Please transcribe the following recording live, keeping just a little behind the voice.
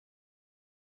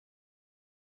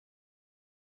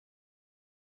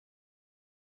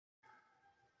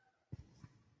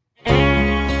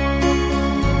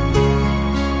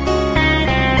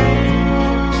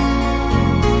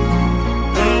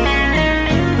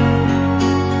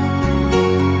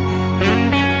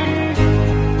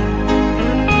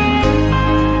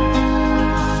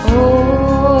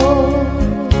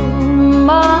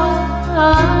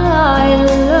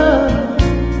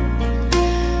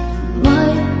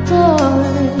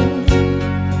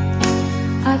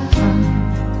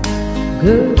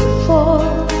good for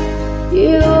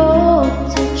your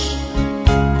touch.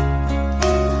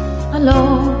 A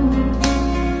long,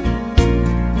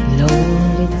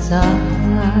 lonely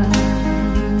time.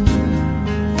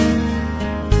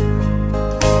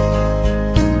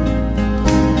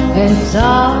 And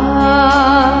time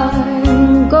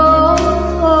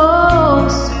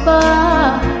goes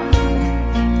by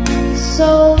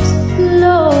so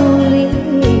slowly,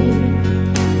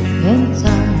 and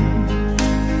time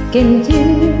can do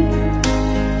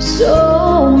so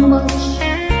much.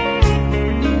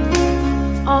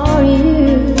 Are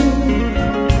you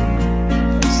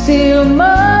still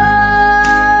mine?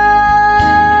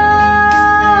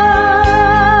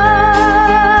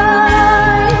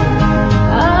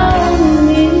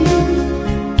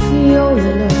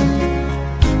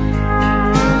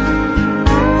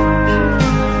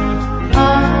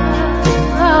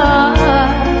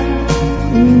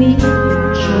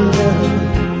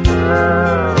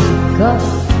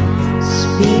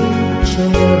 Speak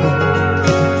your love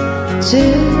to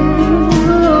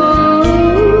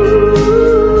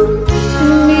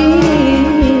me.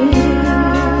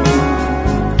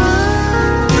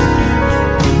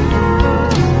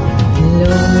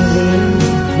 Lonely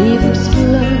rivers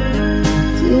flow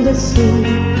to the sea,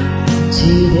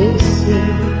 to the sea,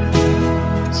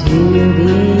 to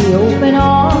the open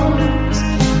arms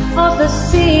of the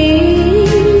sea.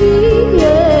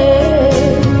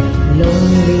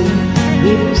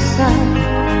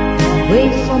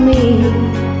 Wait for me,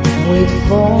 wait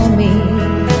for me.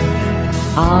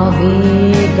 I'll be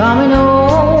coming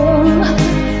home.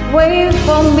 Wait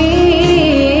for me.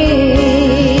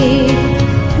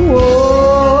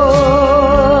 Oh,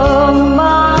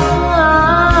 my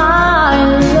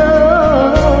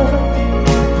love,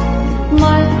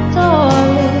 my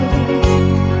darling,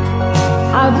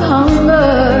 I've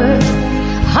hungered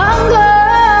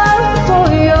for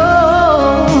your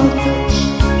touch.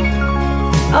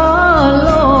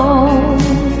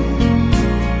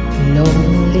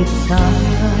 Lonely time.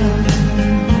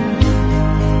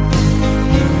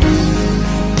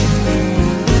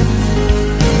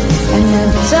 And the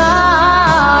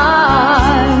time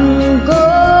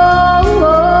goes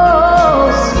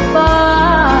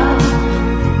by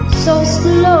so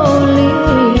slowly,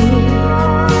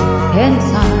 and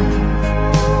time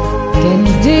can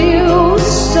do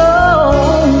so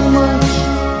much.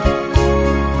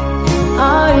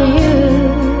 Are you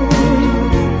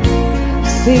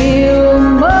still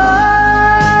mine?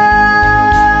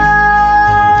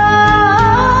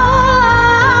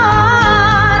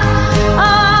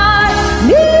 I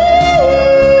need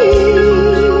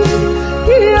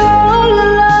your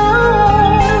love.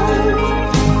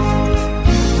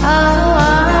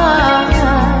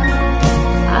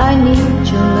 I need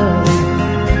your love.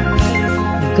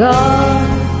 God,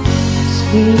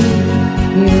 speak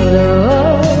your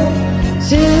love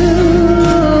to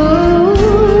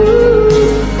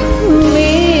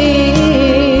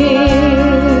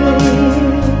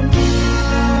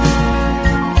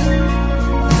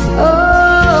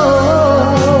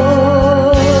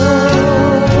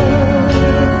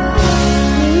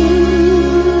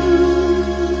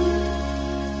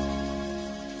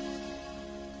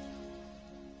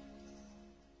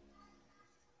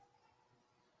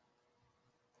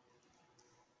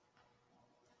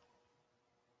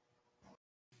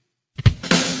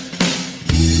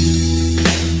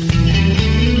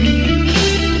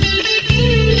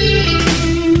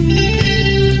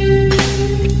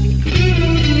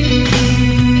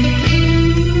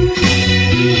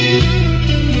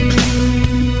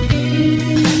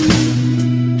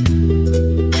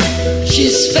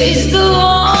face the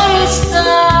hardest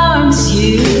times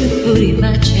you could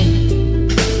imagine.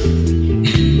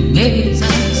 Many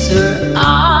times her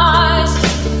eyes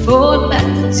fall back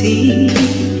to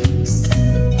tears,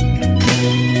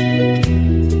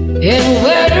 and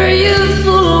whether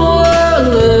youthful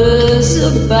world is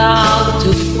about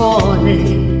to fall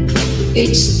in,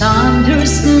 each time her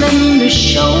slender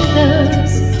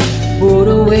shoulders pour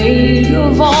the weight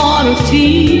of all her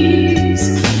fears.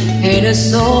 And a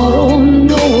sorrow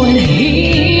no one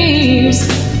hears,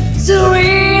 to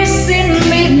rest in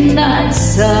midnight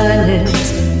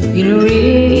silence in her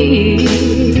ears.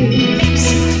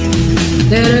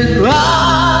 Let her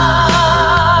cry,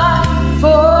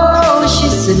 for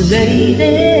she's a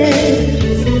lady.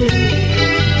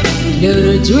 Let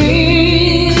her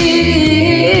dream,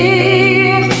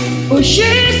 for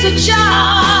she's a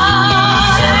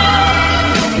child.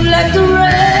 Let the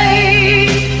rain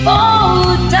fall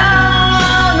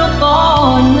down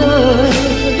upon her.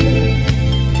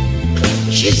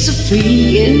 She's a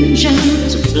free and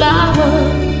gentle flower,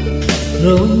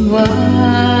 growing wild.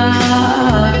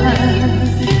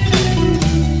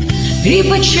 If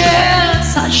a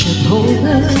chance I should hold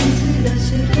her,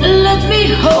 let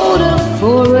me hold her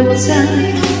for a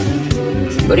time.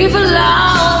 But if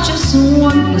allowed just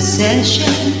one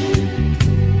possession,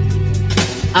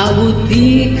 I would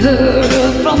pick her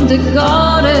from the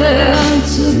garden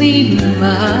to be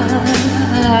mine.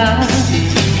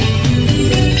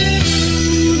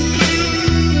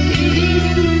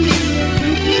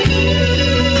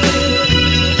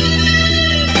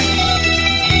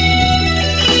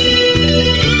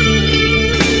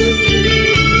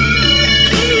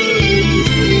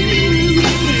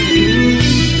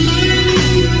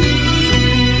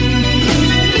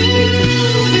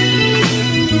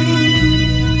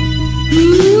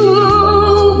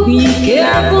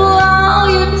 Careful how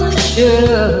you touch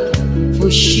her, for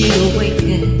she'll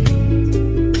awaken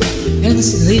and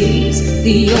sleeps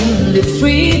the only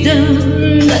freedom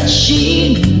that she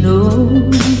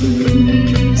knows.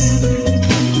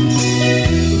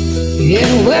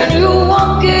 And when you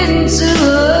walk into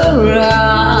her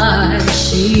eyes,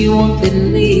 she won't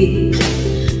believe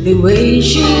the way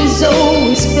she's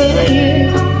always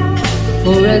been.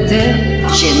 For a debt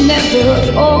she never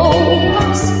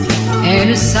owes, and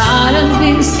a silent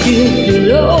wind still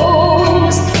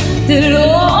blows, that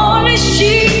only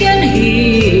she can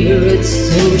hear it,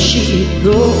 so she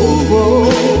goes.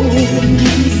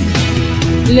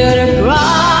 Let her cry,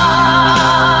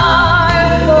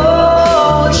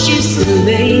 oh, she's a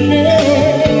lady.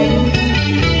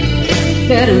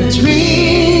 Let her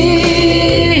dream,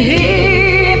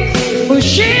 oh,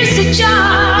 she's a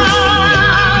child.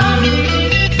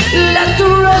 Let the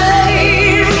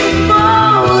rain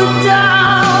fall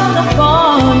down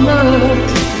upon her.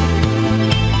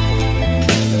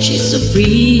 She's a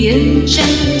free and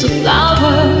gentle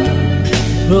flower,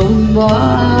 growing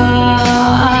wild.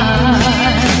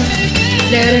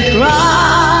 Let her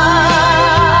cry,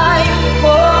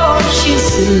 oh, she's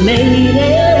a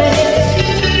lady.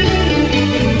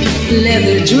 Let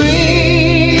her dream,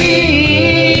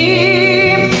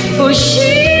 for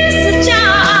she's a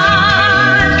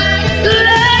child.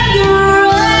 Let the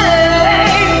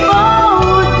rain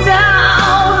fall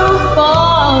down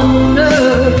upon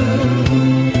her.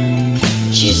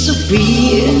 She's a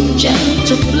free and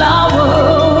gentle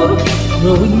flower,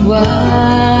 growing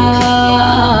wild.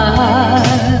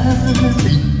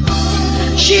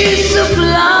 She's a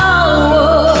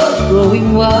flower, growing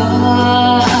wild.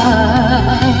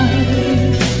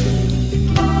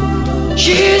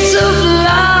 She's a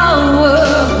flower,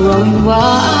 growing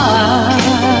wild.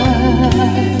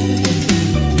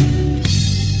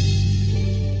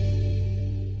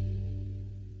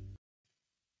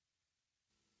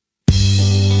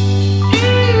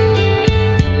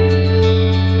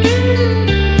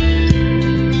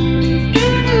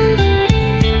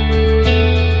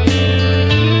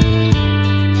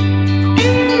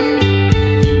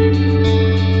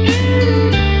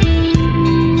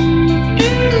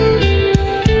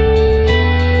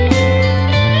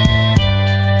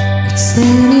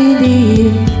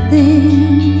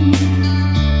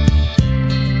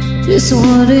 Just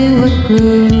wondering what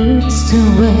clothes to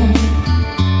wear.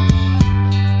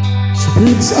 She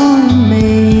puts on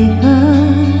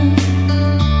makeup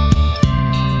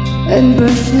and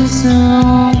brushes her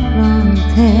long blonde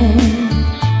hair,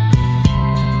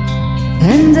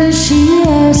 and then she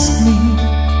asks me,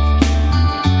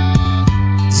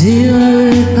 do you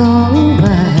look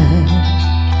alright?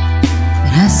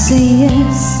 And I say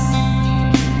yes,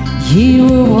 you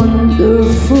were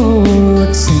wonderful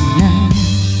tonight.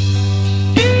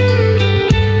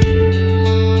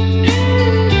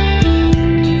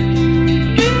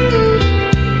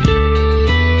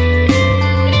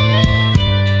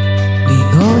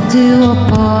 To a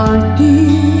party,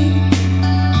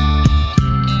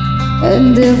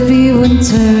 and everyone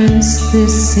turns to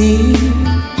see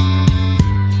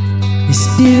this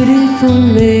beautiful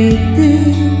lady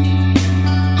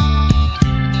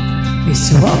is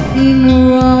walking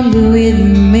around with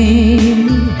me.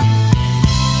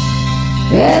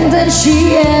 And then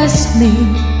she asked me,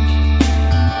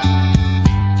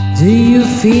 do you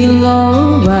feel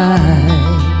alright?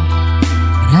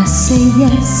 And I say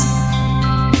yes,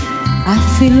 I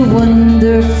feel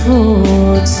wonderful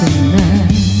tonight.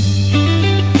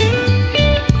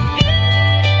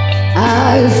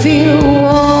 I feel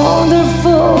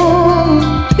wonderful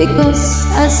because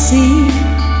I see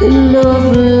the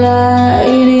love light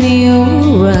in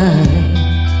your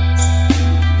eyes,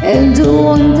 and the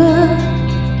wonder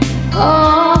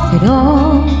of it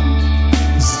all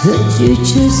is that you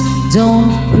just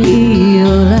don't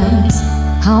realize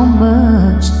how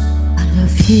much I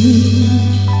love you.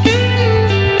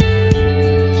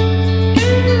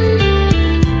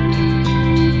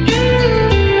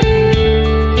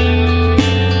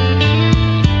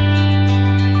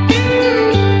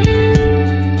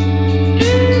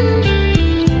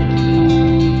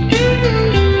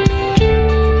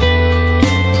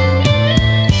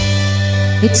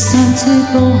 It's time to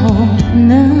go home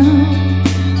now.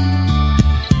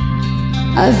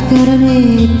 I've got an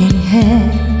aching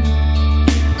head,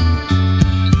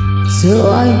 so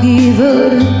I give her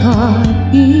the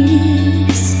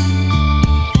keys.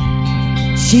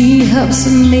 She helps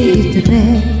me to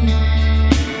bed,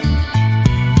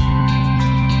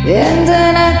 and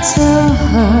then I tell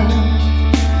her,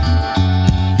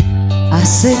 I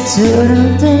say turn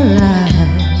on the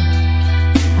light.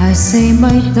 I say,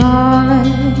 my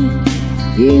darling,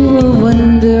 you were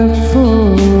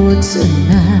wonderful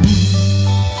tonight.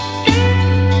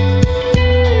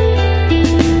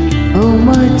 Oh,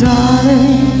 my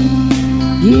darling,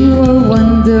 you were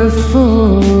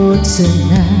wonderful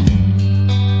tonight.